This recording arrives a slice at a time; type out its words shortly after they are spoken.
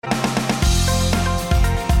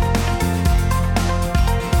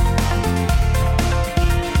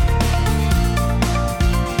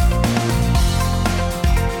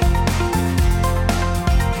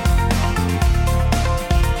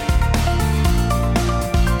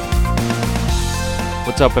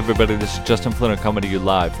What's up, everybody? This is Justin Flinner coming to you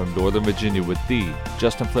live from Northern Virginia with the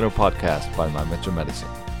Justin Flinner Podcast by My Mentor Medicine.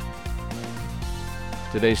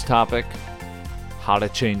 Today's topic, how to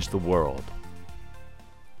change the world.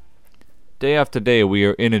 Day after day, we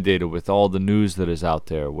are inundated with all the news that is out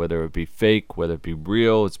there, whether it be fake, whether it be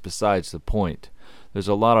real, it's besides the point. There's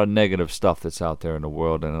a lot of negative stuff that's out there in the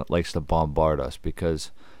world, and it likes to bombard us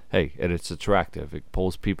because, hey, and it's attractive. It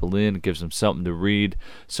pulls people in, it gives them something to read,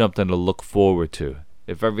 something to look forward to.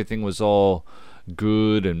 If everything was all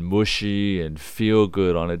good and mushy and feel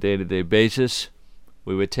good on a day-to-day basis,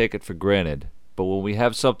 we would take it for granted. But when we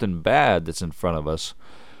have something bad that's in front of us,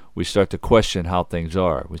 we start to question how things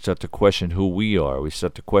are. We start to question who we are. We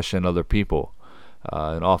start to question other people.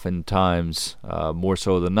 And oftentimes, more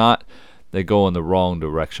so than not, they go in the wrong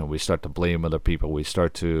direction. We start to blame other people. We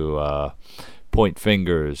start to point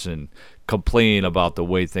fingers and complain about the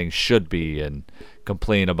way things should be and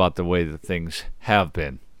complain about the way that things have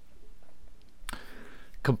been.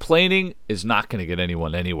 Complaining is not going to get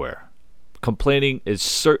anyone anywhere. Complaining is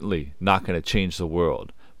certainly not going to change the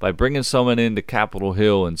world. By bringing someone into Capitol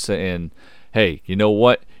Hill and saying, hey, you know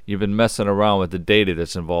what? You've been messing around with the data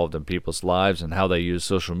that's involved in people's lives and how they use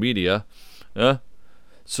social media.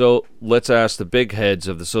 So let's ask the big heads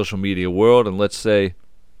of the social media world and let's say,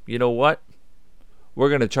 you know what? We're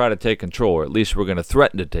going to try to take control, or at least we're going to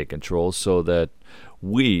threaten to take control so that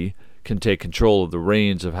we can take control of the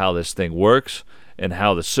reins of how this thing works and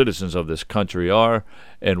how the citizens of this country are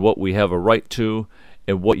and what we have a right to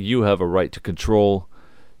and what you have a right to control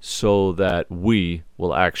so that we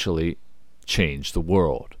will actually change the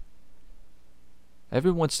world.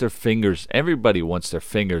 Everybody wants their fingers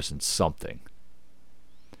in something.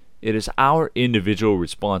 It is our individual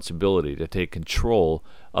responsibility to take control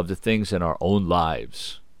of the things in our own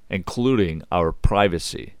lives, including our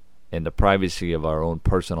privacy and the privacy of our own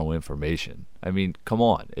personal information. I mean, come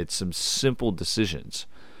on, it's some simple decisions.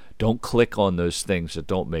 Don't click on those things that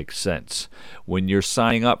don't make sense. When you're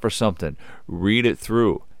signing up for something, read it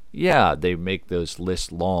through. Yeah, they make those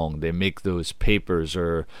lists long. They make those papers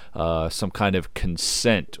or some kind of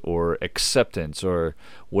consent or acceptance or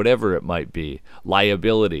whatever it might be.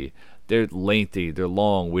 Liability. They're lengthy. They're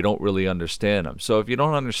long. We don't really understand them. So if you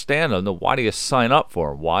don't understand them, then why do you sign up for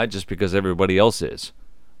them? Why? Just because everybody else is.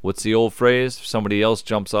 What's the old phrase? If somebody else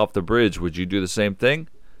jumps off the bridge, would you do the same thing?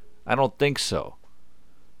 I don't think so.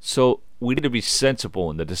 So we need to be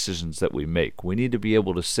sensible in the decisions that we make. We need to be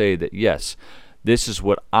able to say that, yes, this is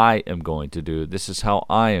what I am going to do. This is how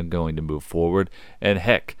I am going to move forward. And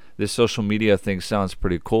heck, this social media thing sounds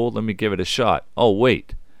pretty cool. Let me give it a shot. Oh,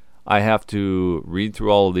 wait. I have to read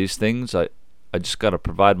through all of these things. I just got to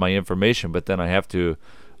provide my information, but then I have to,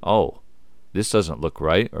 this doesn't look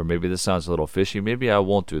right, or maybe this sounds a little fishy. Maybe I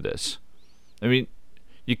won't do this. I mean,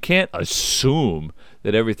 you can't assume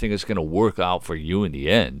that everything is going to work out for you in the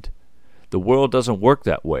end. The world doesn't work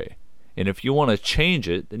that way. And if you want to change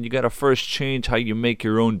it, then you got to first change how you make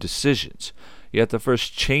your own decisions. You have to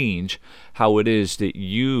first change how it is that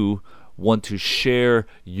you want to share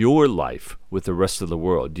your life with the rest of the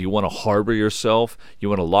world. Do you want to harbor yourself? You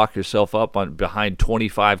want to lock yourself up behind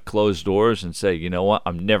 25 closed doors and say, you know what,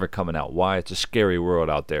 I'm never coming out. Why? It's a scary world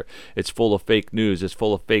out there. It's full of fake news. It's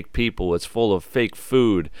full of fake people. It's full of fake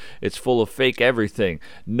food. It's full of fake everything.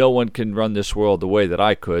 No one can run this world the way that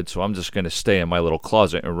I could, so I'm just going to stay in my little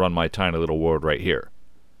closet and run my tiny little world right here.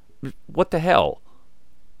 What the hell?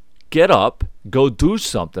 Get up, go do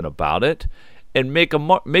something about it, and make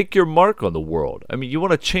your mark on the world. I mean, you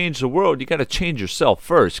want to change the world, you got to change yourself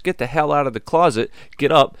first. Get the hell out of the closet, get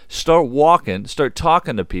up, start walking, start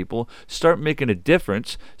talking to people, start making a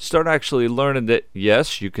difference, start actually learning that,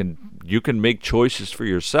 yes, you can make choices for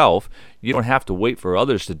yourself. You don't have to wait for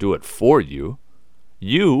others to do it for you.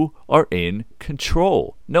 You are in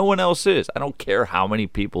control. No one else is. I don't care how many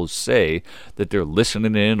people say that they're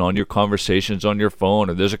listening in on your conversations on your phone,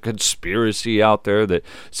 or there's a conspiracy out there that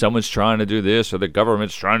someone's trying to do this, or the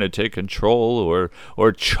government's trying to take control,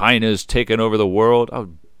 or China's taking over the world. Oh,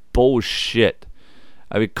 bullshit.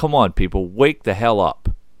 I mean, come on, people. Wake the hell up.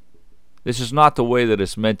 This is not the way that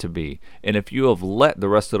it's meant to be. And if you have let the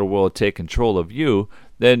rest of the world take control of you,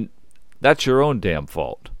 then that's your own damn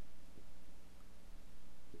fault.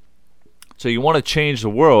 So you want to change the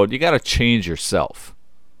world, you got to change yourself.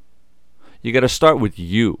 You got to start with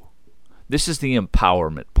you. This is the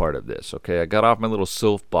empowerment part of this, okay? I got off my little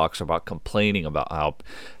soapbox about complaining about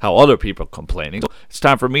how other people are complaining. So it's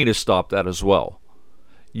time for me to stop that as well.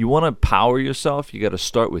 You want to empower yourself, you got to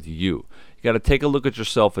start with you. You got to take a look at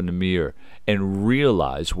yourself in the mirror and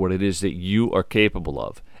realize what it is that you are capable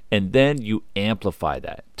of. And then you amplify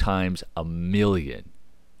that times 1,000,000,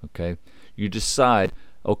 okay? You decide,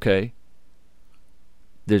 Okay,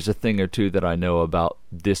 there's a thing or two that I know about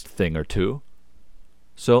this thing or two.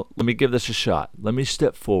 So let me give this a shot. Let me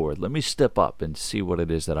step forward. Let me step up and see what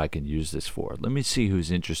it is that I can use this for. Let me see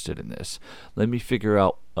who's interested in this. Let me figure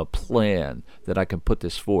out a plan that I can put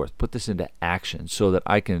this forth, put this into action so that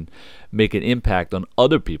I can make an impact on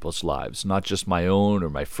other people's lives, not just my own or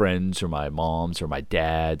my friends or my mom's or my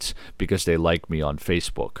dad's because they like me on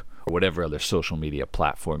Facebook or whatever other social media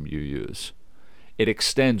platform you use. It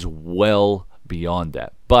extends well beyond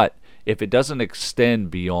that. But if it doesn't extend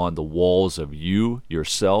beyond the walls of you,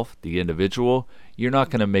 yourself, the individual, you're not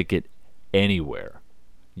going to make it anywhere.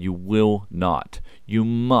 You will not. You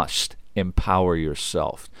must empower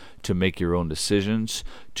yourself to make your own decisions,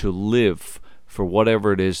 to live for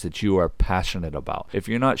whatever it is that you are passionate about. If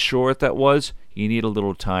you're not sure what that was, you need a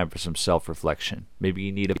little time for some self-reflection. Maybe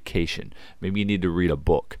you need a vacation. Maybe you need to read a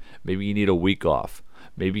book. Maybe you need a week off.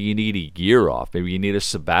 Maybe you need a year off. Maybe you need a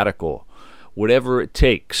sabbatical. Whatever it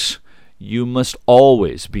takes, you must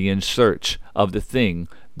always be in search of the thing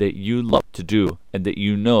that you love to do and that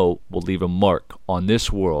you know will leave a mark on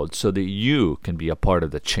this world so that you can be a part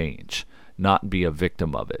of the change, not be a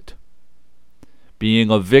victim of it.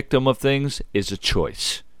 Being a victim of things is a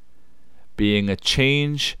choice. Being a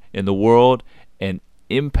change in the world and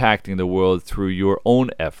impacting the world through your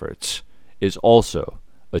own efforts is also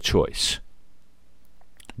a choice.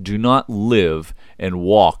 Do not live and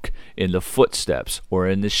walk in the footsteps or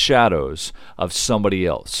in the shadows of somebody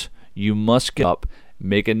else. You must get up,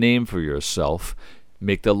 make a name for yourself,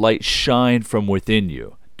 make the light shine from within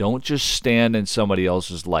you. Don't just stand in somebody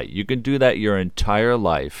else's light. You can do that your entire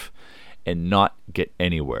life and not get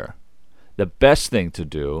anywhere. The best thing to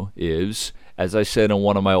do is, as I said in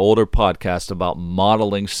one of my older podcasts about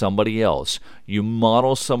modeling somebody else, you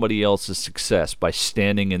model somebody else's success by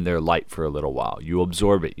standing in their light for a little while. You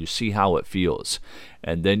absorb it. You see how it feels.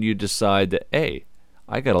 And then you decide that, hey,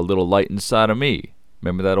 I got a little light inside of me.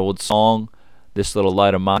 Remember that old song, "This Little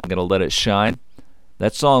Light of Mine, I'm going to let it shine"?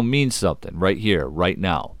 That song means something right here, right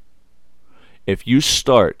now. If you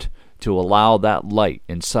start to allow that light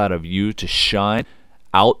inside of you to shine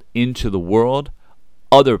out into the world,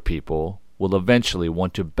 other people will eventually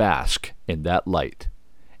want to bask in that light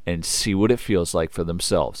and see what it feels like for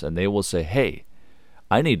themselves. And they will say, hey,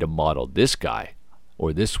 I need to model this guy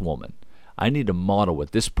or this woman. I need to model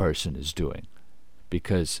what this person is doing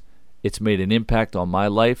because it's made an impact on my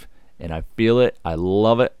life and I feel it. I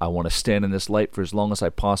love it. I want to stand in this light for as long as I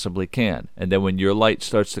possibly can. And then when your light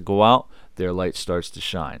starts to go out, their light starts to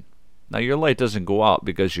shine. Now, your light doesn't go out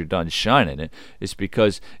because you're done shining it. It's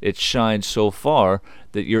because it shines so far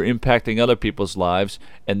that you're impacting other people's lives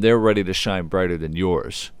and they're ready to shine brighter than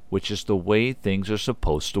yours, which is the way things are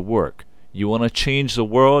supposed to work. You want to change the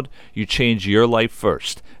world, you change your life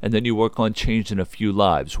first, and then you work on changing a few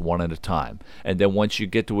lives one at a time. And then once you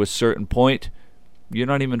get to a certain point, you're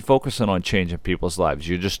not even focusing on changing people's lives.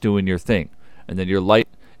 You're just doing your thing. And then your light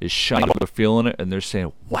is shining, they're feeling it, and they're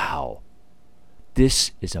saying, wow,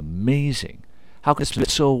 this is amazing. How can this fit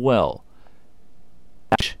so well?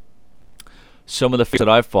 Some of the that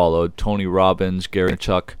I followed, Tony Robbins, Gary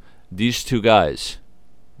Vaynerchuk, these two guys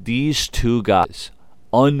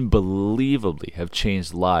unbelievably have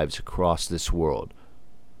changed lives across this world.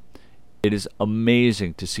 It is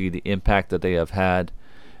amazing to see the impact that they have had.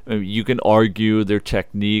 I mean, you can argue their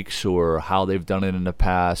techniques or how they've done it in the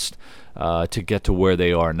past to get to where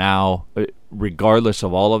they are now. Regardless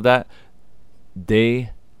of all of that,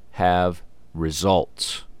 they have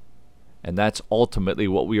results. And that's ultimately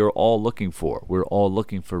what we are all looking for. We're all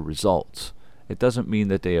looking for results. It doesn't mean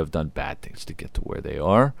that they have done bad things to get to where they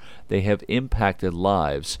are. They have impacted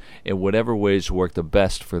lives in whatever ways work the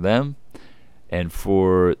best for them and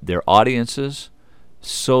for their audiences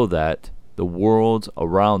so that the world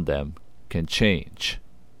around them can change.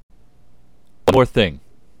 One more thing.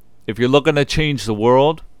 If you're looking to change the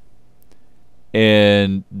world,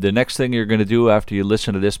 and the next thing you're going to do after you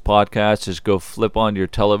listen to this podcast is go flip on your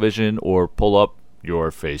television or pull up your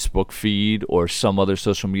Facebook feed or some other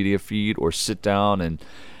social media feed or sit down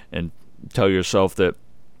and tell yourself that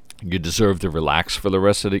you deserve to relax for the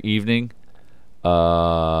rest of the evening,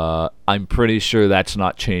 I'm pretty sure that's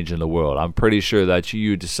not changing the world. I'm pretty sure that's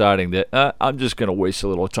you deciding that I'm just going to waste a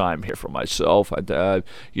little time here for myself.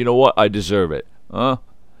 You know what? I deserve it.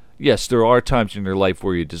 Yes, there are times in your life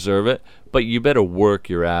where you deserve it, but you better work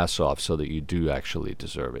your ass off so that you do actually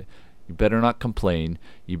deserve it. You better not complain.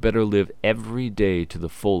 You better live every day to the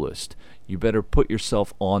fullest. You better put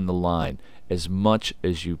yourself on the line as much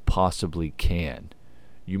as you possibly can.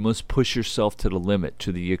 You must push yourself to the limit,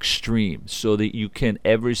 to the extreme, so that you can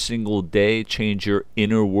every single day change your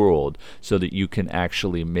inner world so that you can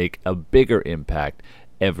actually make a bigger impact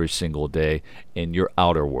every single day in your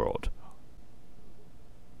outer world.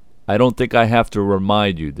 I don't think I have to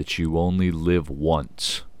remind you that you only live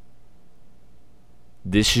once.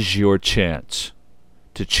 This is your chance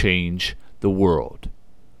to change the world.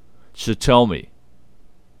 So tell me,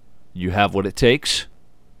 you have what it takes?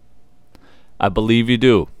 I believe you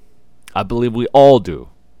do. I believe we all do.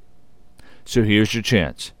 So here's your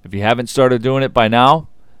chance. If you haven't started doing it by now,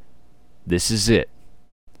 this is it.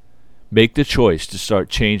 Make the choice to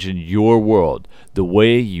start changing your world, the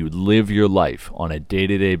way you live your life on a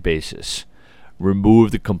day-to-day basis.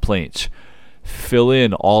 Remove the complaints. Fill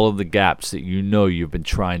in all of the gaps that you know you've been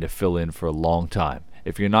trying to fill in for a long time.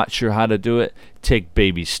 If you're not sure how to do it, take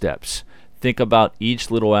baby steps. Think about each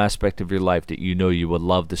little aspect of your life that you know you would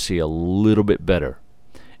love to see a little bit better.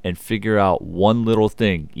 And figure out one little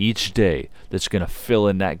thing each day that's going to fill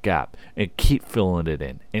in that gap. And keep filling it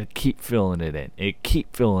in. And keep filling it in. And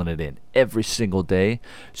keep filling it in every single day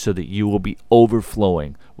so that you will be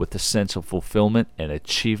overflowing with a sense of fulfillment and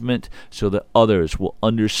achievement so that others will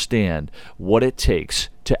understand what it takes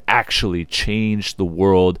to actually change the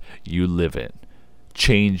world you live in.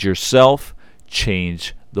 Change yourself,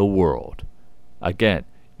 change the world. Again,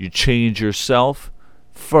 you change yourself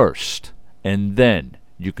first, and then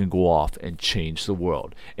you can go off and change the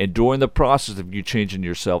world. And during the process of you changing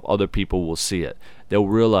yourself, other people will see it. They'll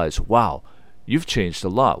realize, wow, you've changed a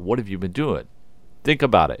lot. What have you been doing? Think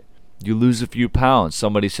about it. You lose a few pounds.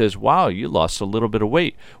 Somebody says, wow, you lost a little bit of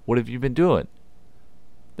weight. What have you been doing?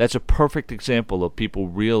 That's a perfect example of people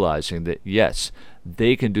realizing that, yes,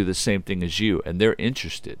 they can do the same thing as you, and they're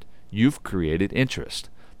interested. You've created interest.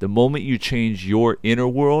 The moment you change your inner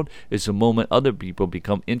world is the moment other people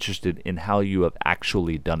become interested in how you have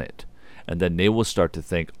actually done it. And then they will start to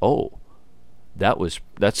think, oh, that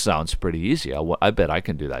sounds pretty easy. I bet I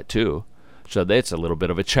can do that too. So that's a little bit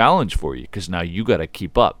of a challenge for you because now you got to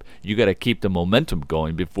keep up. You got to keep the momentum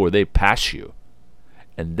going before they pass you.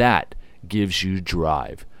 And that gives you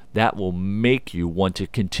drive. That will make you want to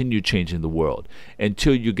continue changing the world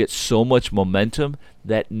until you get so much momentum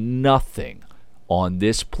that nothing on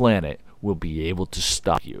this planet will be able to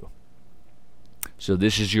stop you. So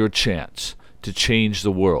this is your chance to change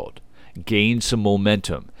the world. Gain some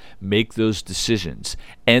momentum. Make those decisions.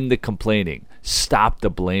 End the complaining. Stop the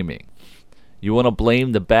blaming. You want to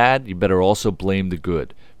blame the bad, you better also blame the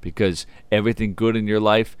good. Because everything good in your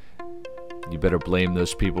life, you better blame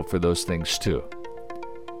those people for those things too.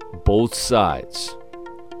 Both sides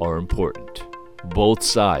are important. Both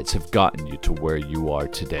sides have gotten you to where you are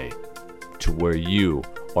today, to where you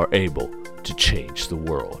are able to change the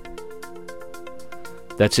world.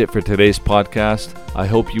 That's it for today's podcast. I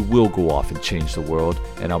hope you will go off and change the world,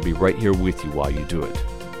 and I'll be right here with you while you do it.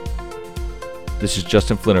 This is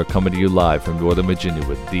Justin Flinner coming to you live from Northern Virginia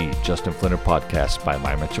with the Justin Flinner Podcast by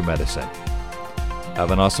My Metro Medicine. Have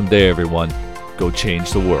an awesome day, everyone. Go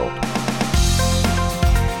change the world.